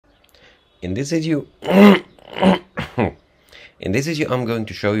In this video, I'm going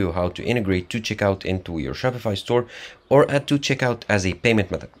to show you how to integrate 2Checkout into your Shopify store or add 2Checkout as a payment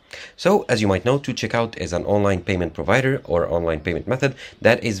method. So, as you might know, 2Checkout is an online payment provider or online payment method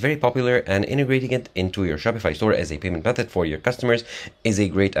that is very popular, and integrating it into your Shopify store as a payment method for your customers is a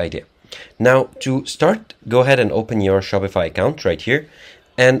great idea. Now, to start, go ahead and open your Shopify account right here.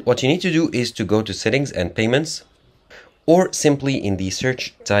 And what you need to do is to go to Settings and Payments, or simply in the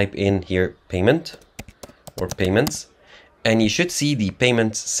search type in here payment or payments, and you should see the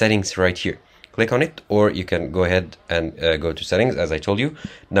payments settings right here. Click on it, or you can go ahead and go to settings as I told you.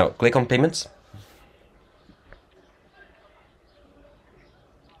 Now click on payments.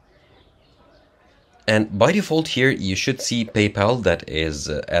 And by default here, you should see PayPal that is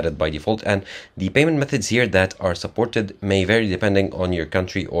added by default, and the payment methods here that are supported may vary depending on your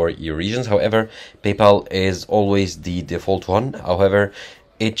country or your regions. However, PayPal is always the default one. However,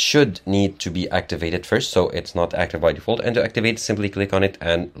 it should need to be activated first, so it's not active by default. And to activate, simply click on it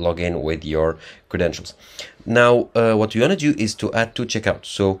and log in with your credentials. Now, what you want to do is to add 2Checkout.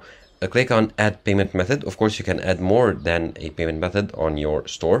 So click on Add Payment Method. Of course, you can add more than a payment method on your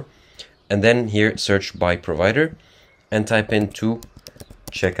store. And then here, search by provider and type in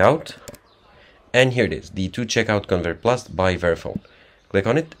 2Checkout. And here it is, the 2Checkout Convert Plus by Verifone. Click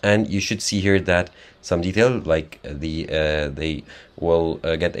on it, and you should see here that some detail like they will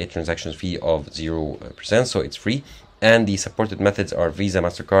get a transaction fee of 0%, so it's free. And the supported methods are Visa,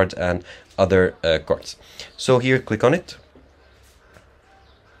 MasterCard, and other cards. So here, click on it.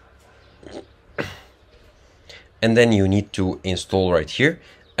 And then you need to install right here.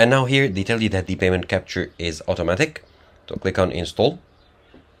 And now here they tell you that the payment capture is automatic. So click on install.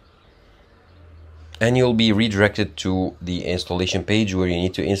 And you'll be redirected to the installation page where you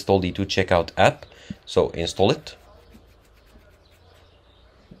need to install the 2Checkout app. So install it.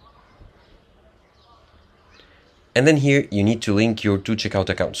 And then here you need to link your 2Checkout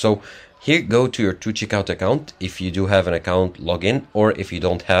account. So here, go to your 2Checkout account if you do have an account, log in, or if you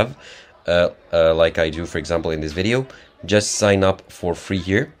don't have, like I do, for example, in this video, just sign up for free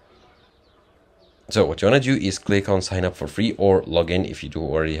here. So what you want to do is click on sign up for free or log in if you do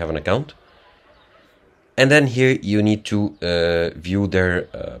already have an account. And then here you need to view their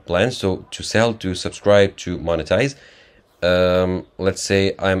plans. So to sell, to subscribe, to monetize. Let's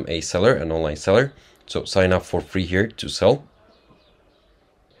say I'm a seller, an online seller. So sign up for free here to sell.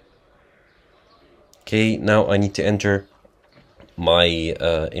 Okay, now I need to enter my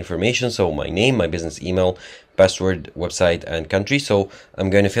information. So my name, my business email, password, website, and country. So I'm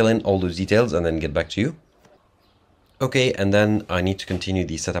going to fill in all those details and then get back to you. Okay, and then I need to continue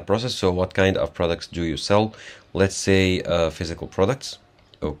the setup process. So what kind of products do you sell? Let's say physical products.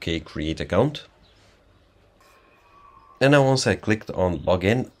 Okay, create account. And now once I clicked on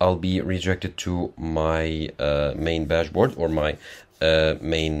login, I'll be redirected to my main dashboard or my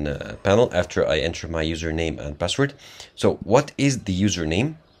main panel after I enter my username and password. So what is the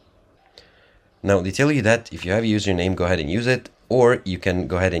username? Now they tell you that if you have a username, go ahead and use it, or you can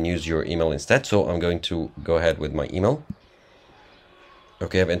go ahead and use your email instead. So I'm going to go ahead with my email.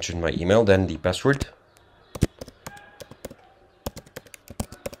 Okay, I've entered my email, then the password.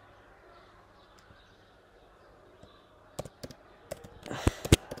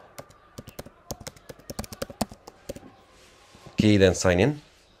 Okay, then sign in.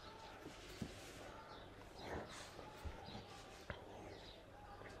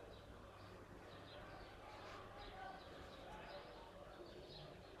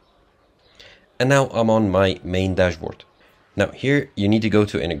 And now I'm on my main dashboard. Now here you need to go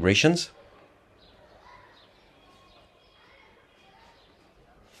to integrations.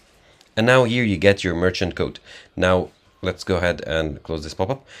 And now here you get your merchant code. Now let's go ahead and close this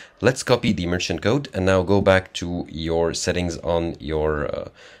pop-up. Let's copy the merchant code and now go back to your settings on your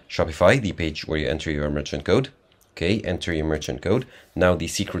Shopify, the page where you enter your merchant code. Okay, enter your merchant code. Now the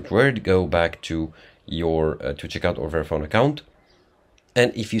secret word, go back to your 2Checkout or Verifone account.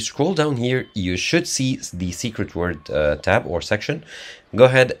 And if you scroll down here, you should see the secret word tab or section. Go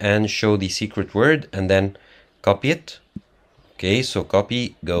ahead and show the secret word and then copy it. Okay, so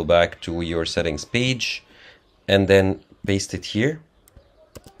copy, go back to your settings page and then paste it here.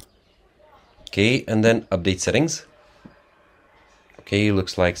 Okay, and then update settings. Okay,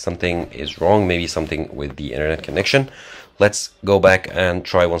 looks like something is wrong, maybe something with the internet connection. Let's go back and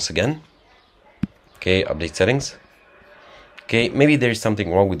try once again. Okay, update settings. Okay, maybe there's something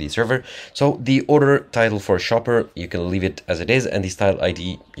wrong with the server. So the order title for shopper, you can leave it as it is, and the style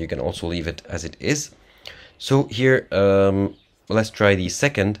ID, you can also leave it as it is. So here, let's try the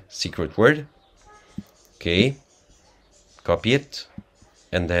second secret word. Okay, copy it,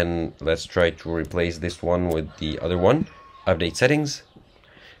 and then let's try to replace this one with the other one. Update settings.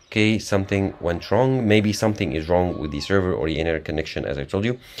 Okay, something went wrong. Maybe something is wrong with the server or the internet connection, as I told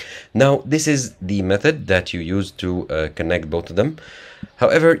you. Now, this is the method that you use to connect both of them.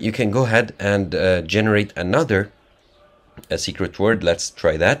 However, you can go ahead and generate another secret word. Let's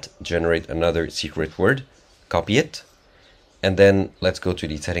try that. Generate another secret word. Copy it. And then let's go to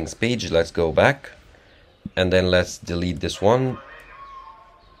the settings page. Let's go back. And then let's delete this one.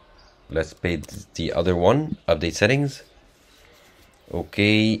 Let's paste the other one. Update settings.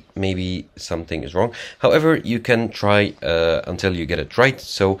 Okay, maybe something is wrong. However, you can try until you get it right.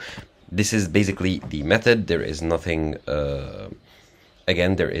 So this is basically the method. There is nothing,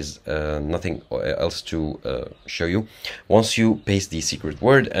 again, there is nothing else to show you. Once you paste the secret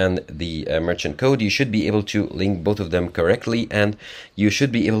word and the merchant code, you should be able to link both of them correctly, and you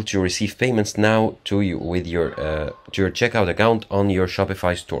should be able to receive payments now to you with your to your checkout account on your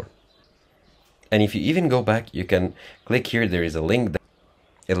Shopify store. And if you even go back, you can click here. There is a link.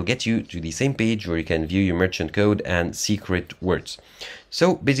 It'll get you to the same page where you can view your merchant code and secret words.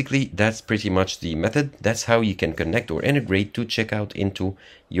 So basically, that's pretty much the method. That's how you can connect or integrate 2Checkout into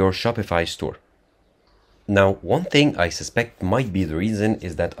your Shopify store. Now, one thing I suspect might be the reason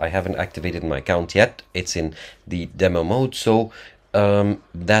is that I haven't activated my account yet. It's in the demo mode, so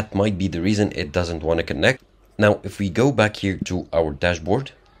that might be the reason it doesn't want to connect. Now, if we go back here to our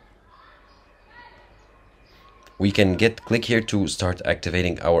dashboard, we can click here to start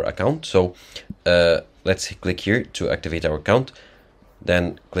activating our account. So let's click here to activate our account,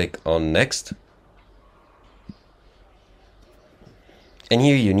 then click on next. And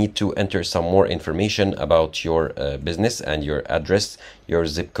here you need to enter some more information about your business and your address, your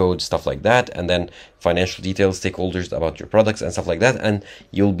zip code, stuff like that, and then financial details, stakeholders about your products and stuff like that, and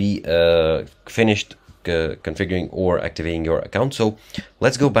you'll be finished configuring or activating your account. So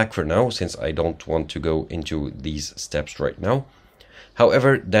let's go back for now, since I don't want to go into these steps right now.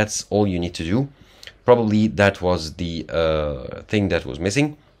 However, that's all you need to do. Probably that was the thing that was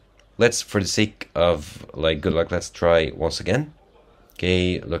missing. Let's, for the sake of good luck, let's try once again.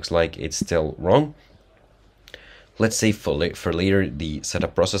 Okay, looks like it's still wrong. Let's save for later the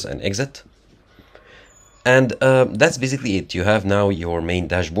setup process and exit. And that's basically it. You have now your main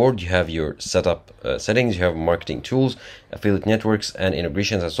dashboard, you have your setup settings, you have marketing tools, affiliate networks, and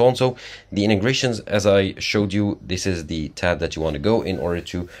integrations, and so on. So the integrations, as I showed you, this is the tab that you want to go in order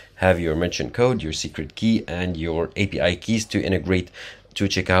to have your merchant code, your secret key, and your API keys to integrate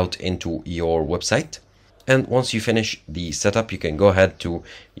 2Checkout into your website. And once you finish the setup, you can go ahead to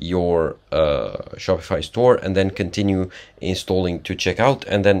your Shopify store and then continue installing 2Checkout,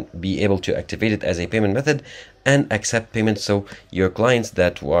 and then be able to activate it as a payment method and accept payments. So your clients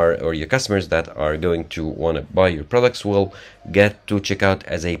that are, or your customers that are going to want to buy your products will get 2Checkout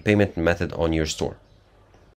as a payment method on your store.